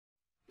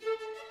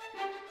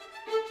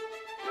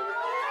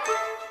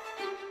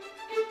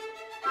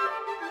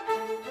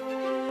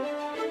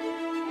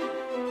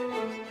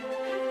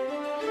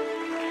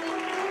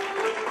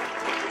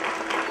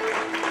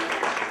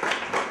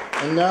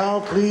And now,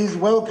 please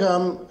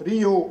welcome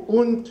Riho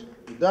UNT,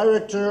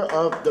 director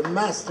of The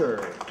Master.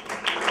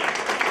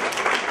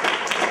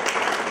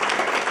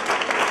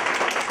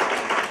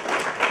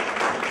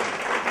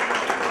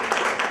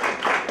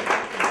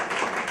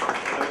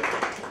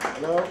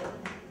 Hello.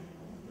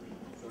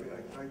 Sorry,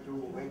 I tried to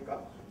wake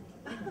up.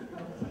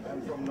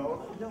 I'm from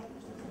North.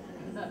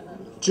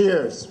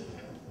 Cheers.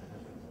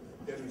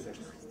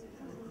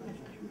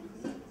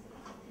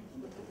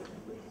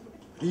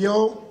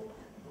 Riho,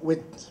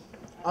 with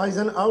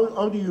Isand,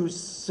 how do you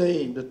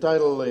say the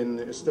title in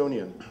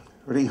Estonian?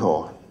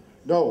 Riho.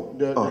 No,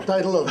 the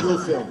title of your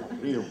film,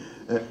 Riho.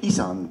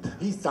 Isand.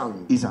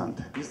 Isand.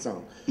 Isand.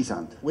 Isand.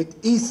 Isand.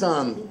 With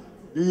Isand,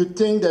 do you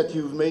think that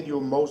you've made your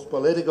most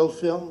political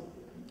film?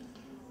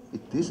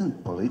 It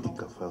isn't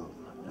political film.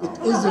 No. It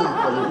isn't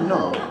political.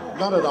 No.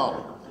 Not at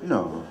all.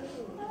 No.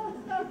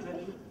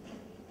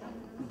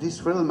 This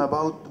film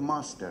about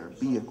master,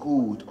 be a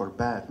good or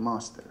bad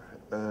master.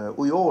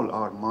 We all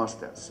are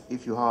masters.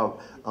 If you have,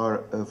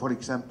 for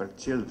example,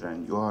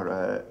 children, you are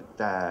a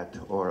dad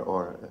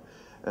or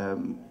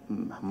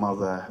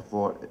mother.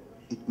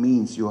 It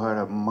means you are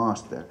a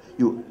master.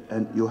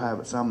 And you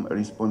have some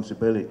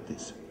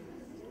responsibilities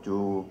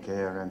to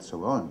care and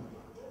so on.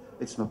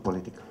 It's not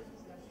political.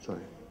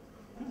 Sorry.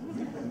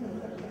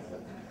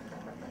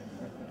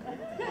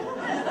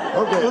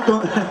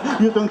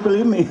 Okay. You don't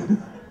believe me?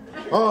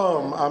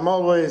 Oh, I'm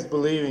always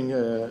believing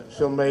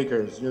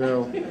filmmakers, you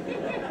know.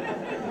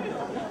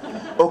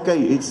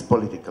 Okay, it's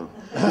political.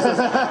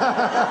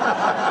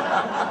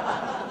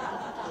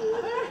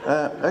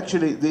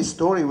 Actually, this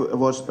story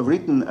was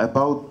written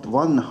about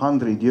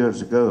 100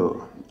 years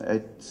ago.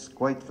 It's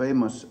quite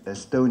famous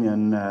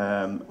Estonian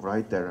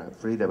writer,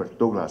 Friedebert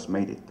Douglas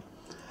made it.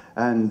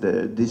 And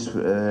this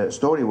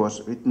story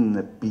was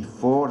written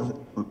before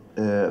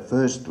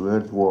First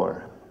World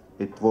War.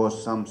 It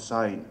was some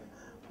sign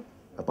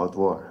about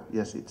war.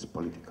 Yes, it's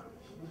political.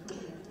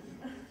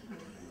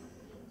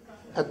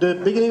 At the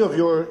beginning of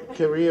your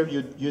career,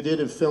 you did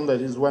a film that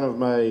is one of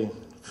my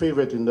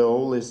favorite in the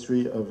whole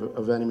history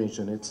of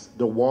animation. It's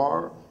The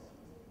War.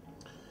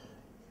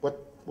 What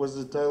was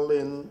the title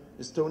in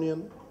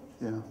Estonian?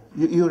 Yeah,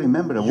 you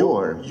remember the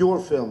war?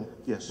 Your film.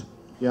 Yes.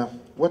 Yeah.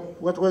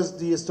 What was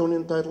the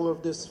Estonian title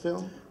of this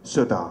film?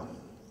 Sõda.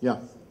 Yeah,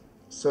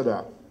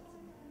 Sõda.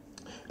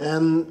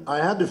 And I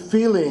had the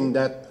feeling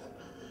that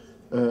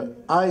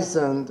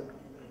Isand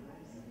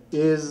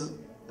is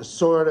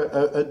sort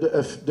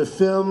of the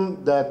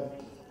film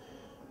that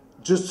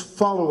just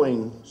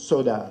following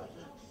Sõda.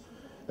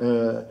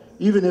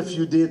 Even if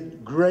you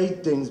did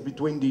great things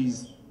between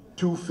these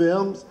two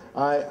films,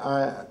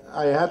 I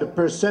had a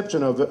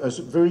perception of a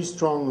very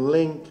strong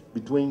link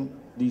between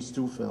these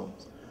two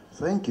films.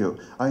 Thank you.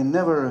 I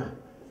never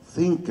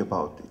think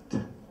about it.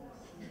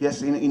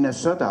 Yes, in a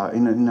Sõda,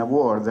 in a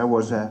war, there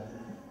was a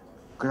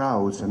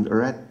crowds and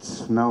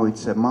rats. Now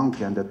it's a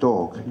monkey and a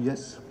dog.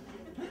 Yes.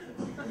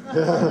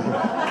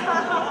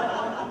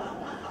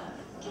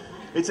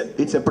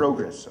 It's a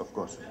progress, of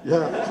course.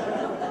 Yeah.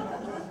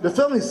 The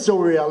film is so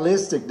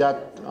realistic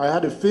that I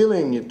had a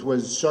feeling it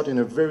was shot in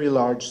a very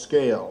large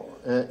scale,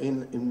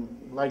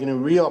 like in a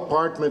real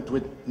apartment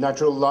with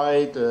natural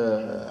light.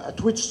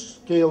 At which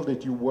scale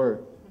did you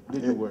work?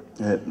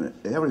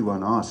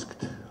 Everyone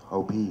asked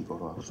how big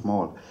or how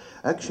small.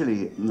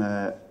 Actually,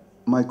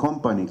 my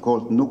company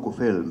called Nuku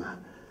Film,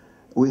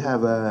 we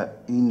have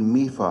in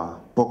MIFA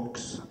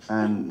box,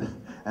 and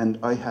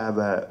I have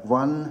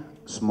one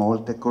small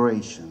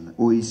decoration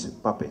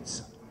with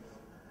puppets.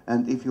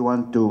 And if you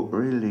want to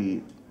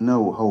really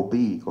know how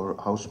big or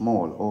how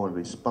small all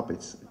these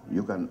puppets,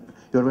 you're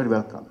very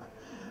welcome.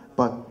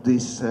 But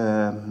this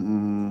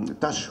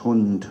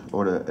Dachshund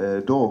or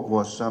a dog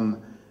was some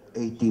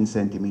 18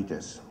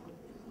 centimeters.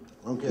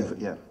 Okay.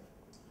 Yeah.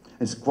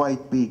 It's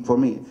quite big for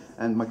me,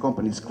 and my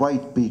company is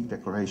quite big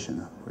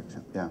decoration, for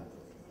example. Yeah.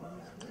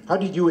 How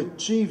did you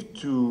achieve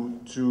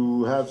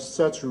to have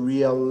such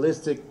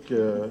realistic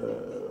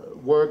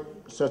work,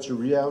 such a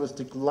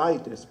realistic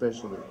light,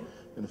 especially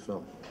in the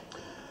film?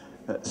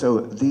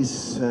 So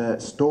this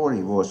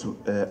story was,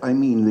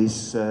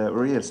 this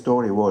real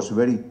story was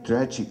very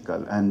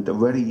tragical and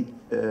very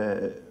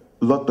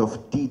lot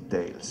of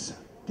details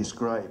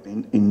described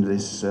in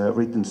this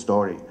written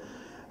story,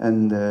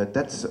 and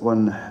that's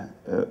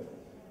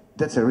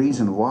a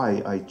reason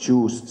why I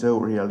choose so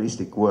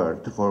realistic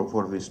word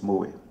for this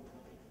movie.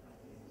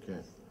 Okay.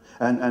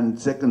 And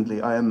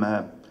secondly, I am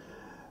a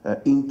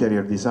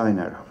interior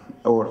designer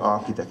or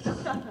architect.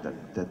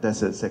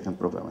 That's a second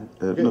problem.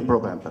 Okay. No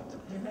problem, but.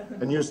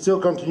 And you still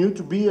continue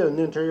to be an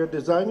interior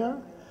designer?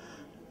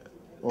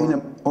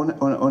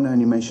 On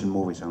animation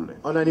movies only.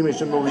 On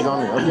animation movies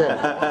only, okay.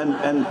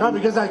 No,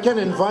 because I can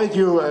invite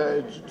you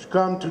to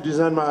come to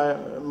design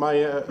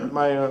my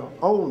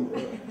own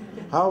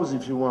house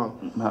if you want.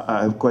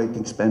 Quite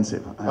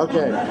expensive.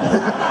 Okay.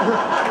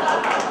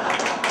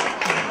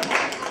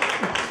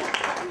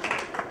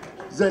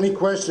 Is there any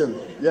question?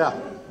 Yeah.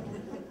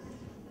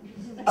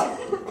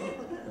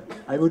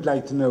 I would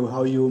like to know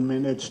how you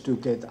managed to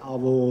get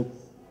our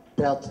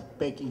Bert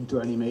back into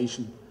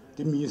animation,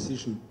 the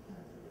musician?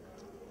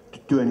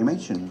 To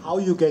animation? How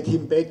you get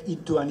him back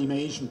into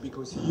animation,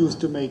 because he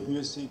used to make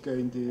music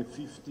in the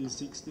 50s,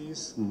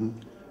 60s. Mm-hmm.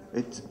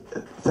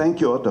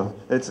 Thank you, Otto.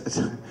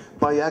 It's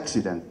by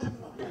accident.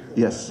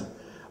 Yes.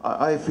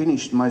 I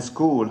finished my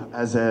school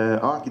as an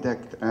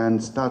architect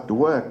and start to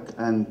work,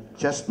 and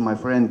just my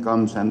friend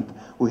comes and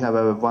we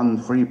have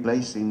one free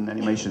place in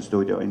animation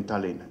studio in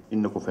Tallinn,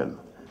 in Nukufilm.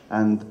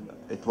 And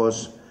it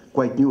was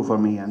quite new for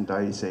me, and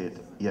I said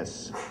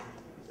yes.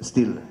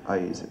 Still,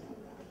 I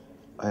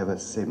have the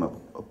same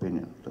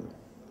opinion to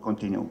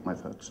continue my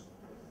works.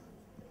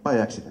 By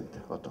accident,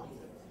 Otto.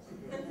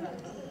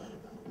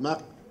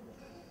 Mark?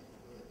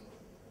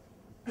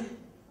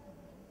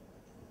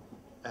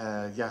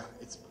 Yeah,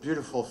 it's a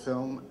beautiful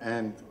film,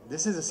 and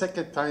this is the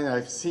second time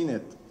I've seen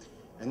it.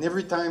 And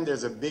every time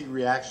there's a big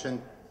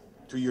reaction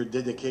to your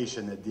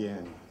dedication at the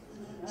end.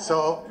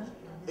 So,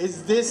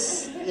 is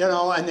this, you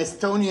know, an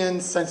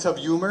Estonian sense of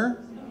humor,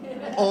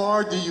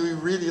 or do you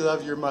really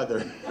love your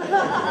mother?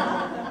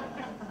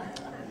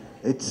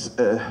 It's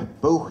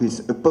both.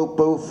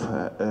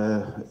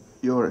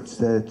 Your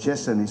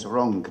suggestion is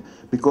wrong,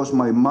 because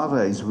my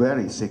mother is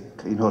very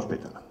sick in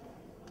hospital.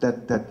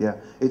 Yeah,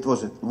 it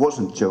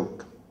wasn't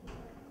joke.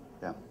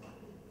 Yeah.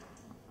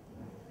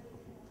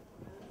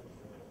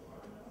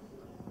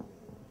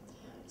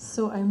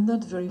 So I'm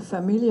not very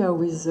familiar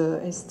with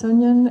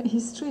Estonian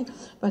history,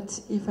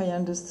 but if I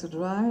understood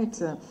right,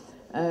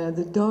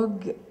 the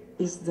dog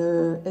is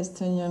the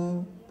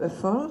Estonian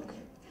folk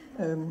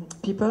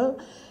people,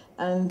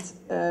 and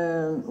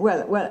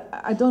well,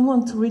 I don't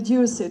want to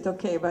reduce it,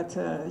 okay, but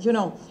you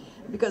know,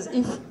 because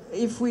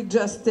if we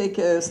just take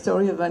a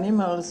story of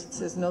animals, it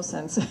has no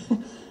sense.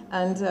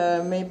 And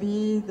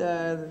maybe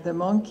the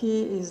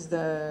monkey is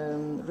the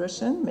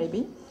Russian,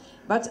 maybe.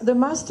 But the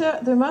master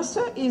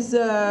is.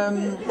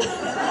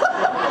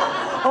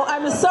 Oh,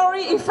 I'm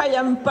sorry if I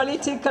am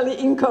politically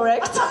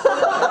incorrect.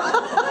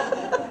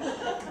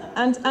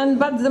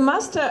 But the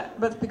master,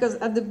 because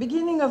at the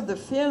beginning of the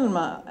film,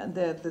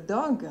 the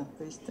dog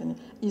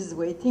is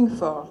waiting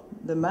for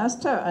the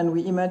master, and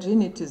we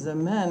imagine it is a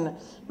man,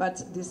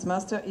 but this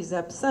master is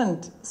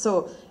absent.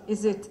 So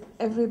is it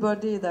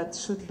everybody that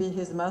should be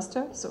his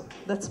master? So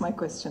that's my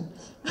question.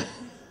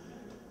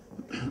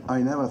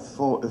 I never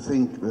thought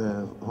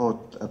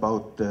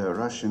about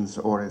Russians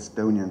or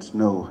Estonians.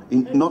 No,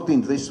 not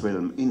in this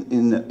film.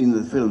 In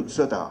the film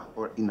Sõda,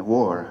 or in the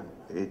war,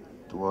 it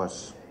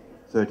was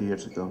 30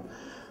 years ago.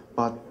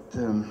 But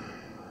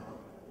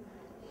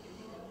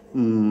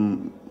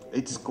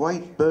it's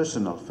quite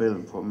personal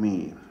film for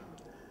me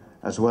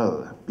as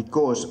well,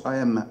 because I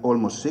am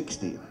almost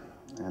 60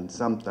 and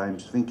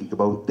sometimes thinking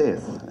about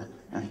death.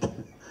 And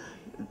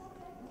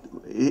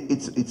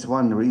it's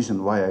one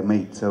reason why I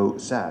made so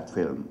sad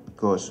film,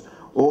 because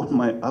all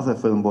my other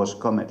film was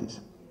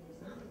comedies.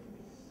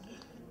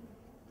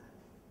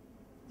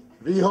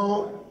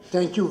 Riho,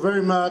 thank you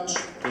very much.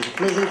 It was a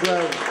pleasure to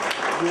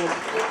have you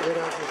with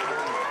us this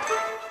morning.